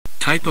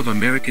Type of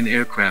American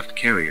aircraft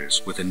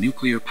carriers with a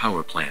nuclear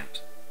power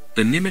plant.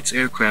 The Nimitz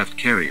aircraft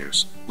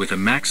carriers, with a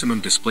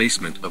maximum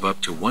displacement of up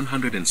to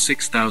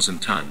 106,000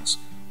 tons,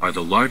 are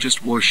the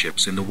largest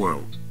warships in the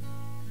world.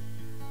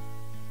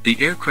 The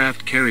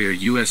aircraft carrier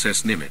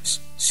USS Nimitz,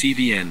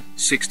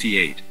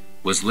 CVN-68,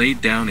 was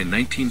laid down in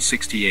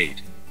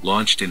 1968,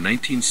 launched in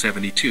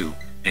 1972,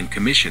 and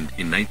commissioned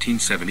in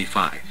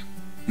 1975.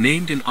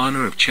 Named in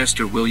honor of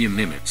Chester William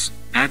Nimitz,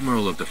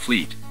 Admiral of the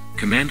Fleet,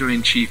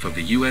 Commander-in-Chief of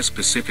the U.S.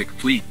 Pacific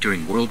Fleet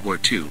during World War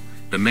II,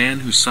 the man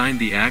who signed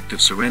the Act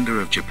of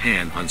Surrender of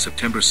Japan on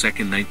September 2,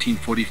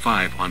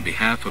 1945 on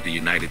behalf of the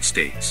United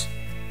States.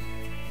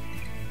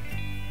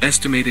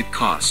 Estimated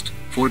cost,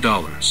 $4.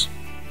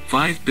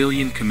 $5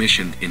 billion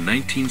commissioned in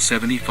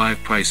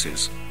 1975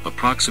 prices,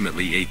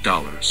 approximately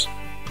 $8.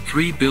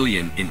 $3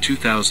 billion in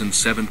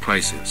 2007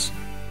 prices.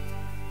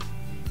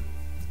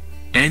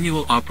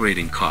 Annual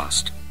operating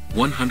cost,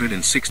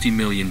 $160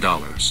 million.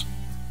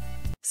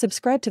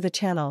 Subscribe to the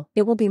channel,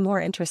 it will be more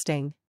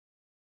interesting.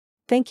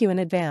 Thank you in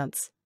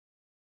advance.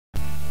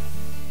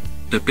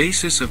 The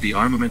basis of the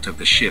armament of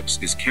the ships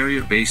is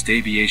carrier-based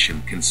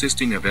aviation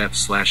consisting of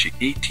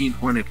F/A-18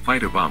 Hornet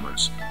fighter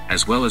bombers,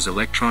 as well as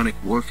electronic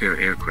warfare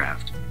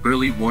aircraft,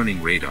 early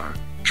warning radar,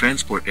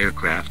 transport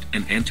aircraft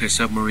and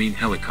anti-submarine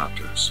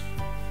helicopters.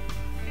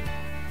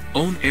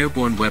 Own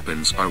airborne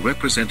weapons are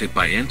represented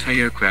by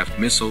anti-aircraft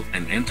missile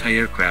and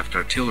anti-aircraft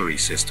artillery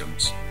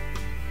systems.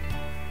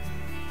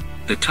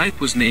 The type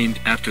was named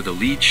after the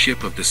lead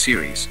ship of the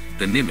series,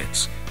 the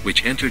Nimitz,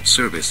 which entered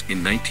service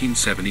in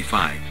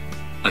 1975.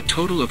 A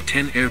total of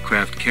 10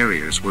 aircraft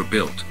carriers were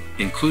built,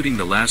 including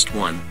the last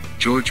one,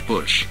 George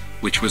Bush,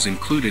 which was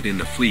included in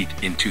the fleet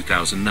in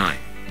 2009.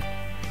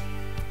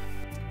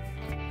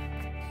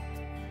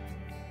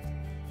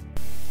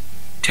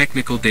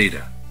 Technical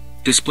data.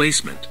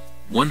 Displacement,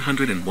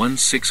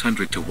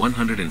 101,600 to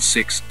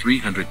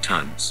 106,300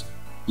 tons.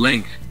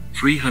 Length,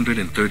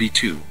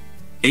 332.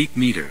 8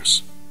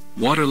 meters.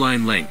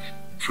 Waterline length,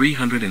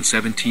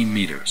 317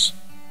 meters.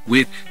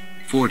 Width,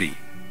 40.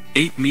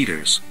 8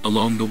 meters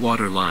along the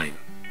water line.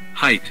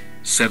 Height,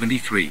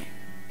 73.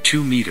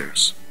 2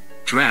 meters.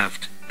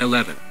 Draft,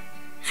 11.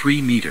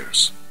 3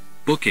 meters.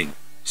 Booking,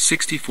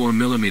 64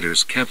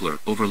 millimeters Kevlar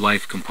over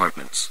life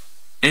compartments.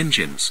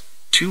 Engines,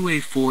 2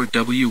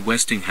 A4W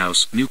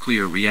Westinghouse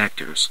nuclear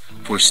reactors,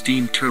 for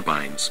steam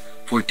turbines,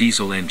 for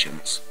diesel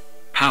engines.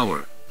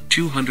 Power,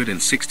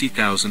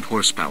 260,000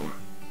 horsepower.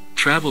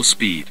 Travel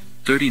speed,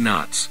 30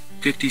 knots,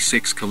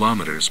 56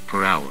 kilometers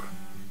per hour.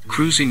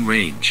 Cruising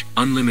range,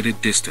 unlimited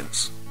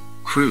distance.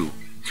 Crew,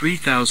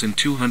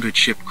 3,200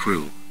 ship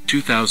crew,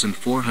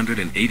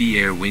 2,480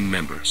 air wing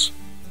members.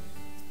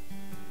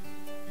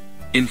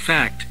 In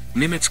fact,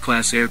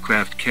 Nimitz-class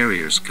aircraft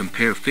carriers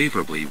compare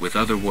favorably with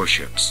other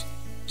warships.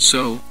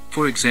 So,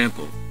 for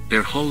example,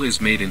 their hull is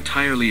made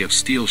entirely of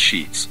steel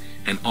sheets,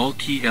 and all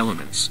key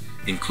elements,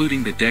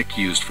 including the deck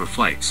used for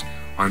flights,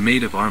 are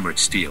made of armored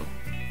steel.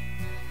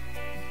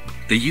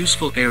 The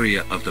useful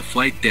area of the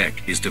flight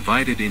deck is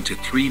divided into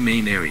 3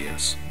 main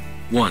areas.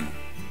 1.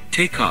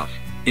 Takeoff.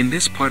 In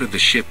this part of the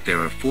ship there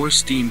are 4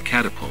 steam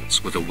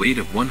catapults with a weight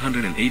of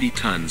 180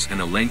 tons and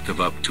a length of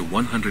up to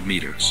 100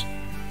 meters.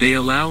 They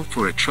allow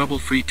for a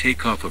trouble-free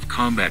takeoff of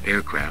combat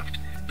aircraft,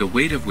 the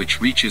weight of which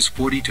reaches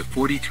 40 to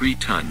 43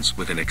 tons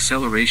with an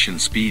acceleration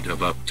speed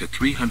of up to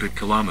 300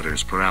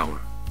 kilometers per hour.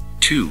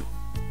 2.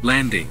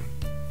 Landing.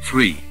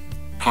 3.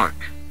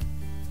 Park.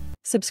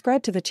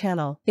 Subscribe to the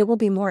channel, it will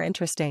be more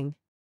interesting.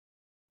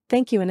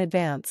 Thank you in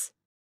advance.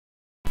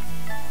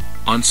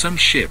 On some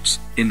ships,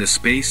 in the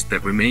space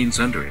that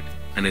remains under it,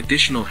 an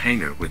additional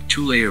hangar with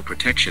 2-layer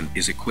protection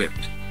is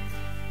equipped.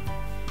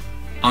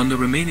 On the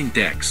remaining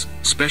decks,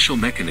 special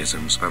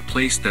mechanisms are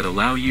placed that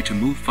allow you to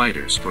move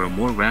fighters for a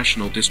more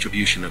rational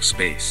distribution of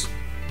space.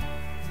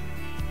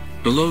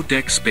 Below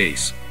deck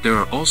space, there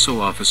are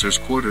also officers'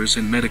 quarters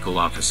and medical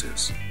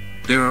offices.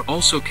 There are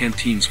also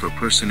canteens for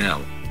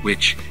personnel,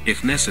 which,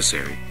 if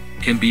necessary,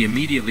 can be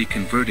immediately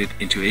converted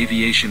into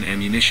aviation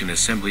ammunition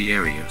assembly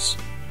areas.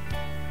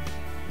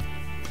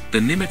 The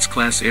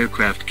Nimitz-class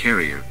aircraft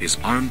carrier is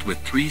armed with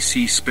 3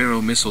 Sea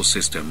Sparrow missile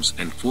systems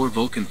and 4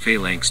 Vulcan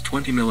Phalanx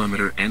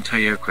 20mm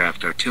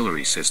anti-aircraft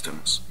artillery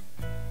systems.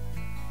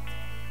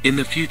 In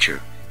the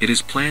future, it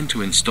is planned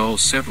to install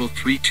several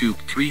 3-tube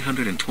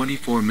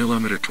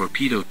 324mm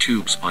torpedo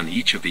tubes on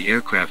each of the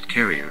aircraft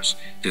carriers,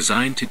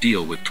 designed to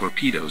deal with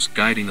torpedoes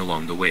guiding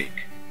along the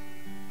wake.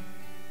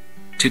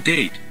 To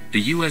date,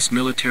 the U.S.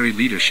 military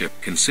leadership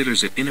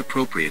considers it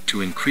inappropriate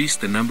to increase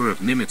the number of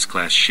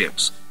Nimitz-class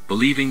ships,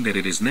 believing that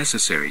it is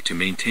necessary to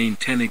maintain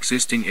 10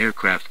 existing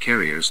aircraft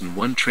carriers and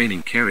 1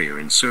 training carrier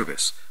in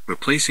service,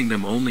 replacing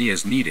them only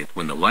as needed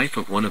when the life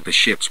of one of the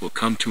ships will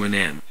come to an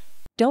end.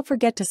 Don't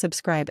forget to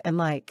subscribe and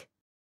like.